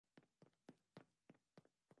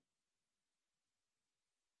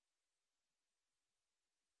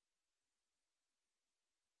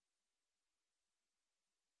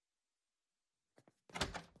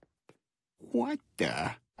What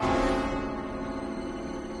the?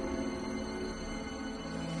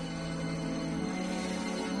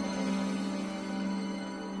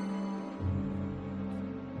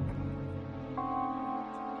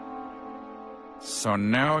 So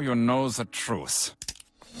now you know the truth.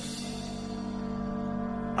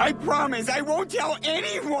 I promise I won't tell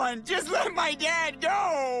anyone! Just let my dad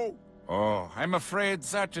go! Oh, I'm afraid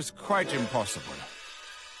that is quite impossible.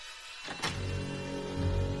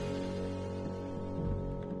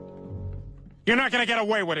 You're not gonna get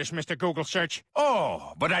away with this, Mr. Google Search.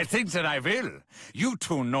 Oh, but I think that I will. You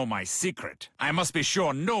two know my secret. I must be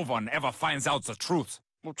sure no one ever finds out the truth.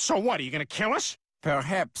 Well, so what, are you gonna kill us?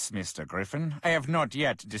 Perhaps, Mr. Griffin. I have not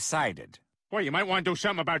yet decided. Well, you might want to do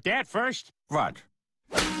something about that first. What?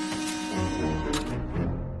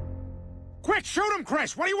 Quick, shoot him,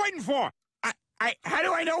 Chris! What are you waiting for? How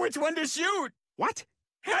do I know which one to shoot? What?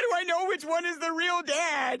 How do I know which one is the real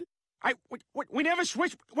dad? We never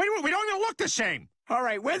switched. Wait, we don't even look the same. All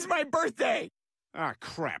right, when's my birthday? Ah,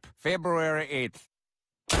 crap. February 8th.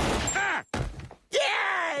 Ah!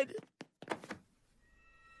 Dad!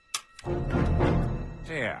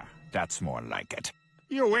 There, that's more like it.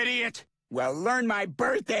 You idiot! Well, learn my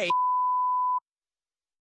birthday.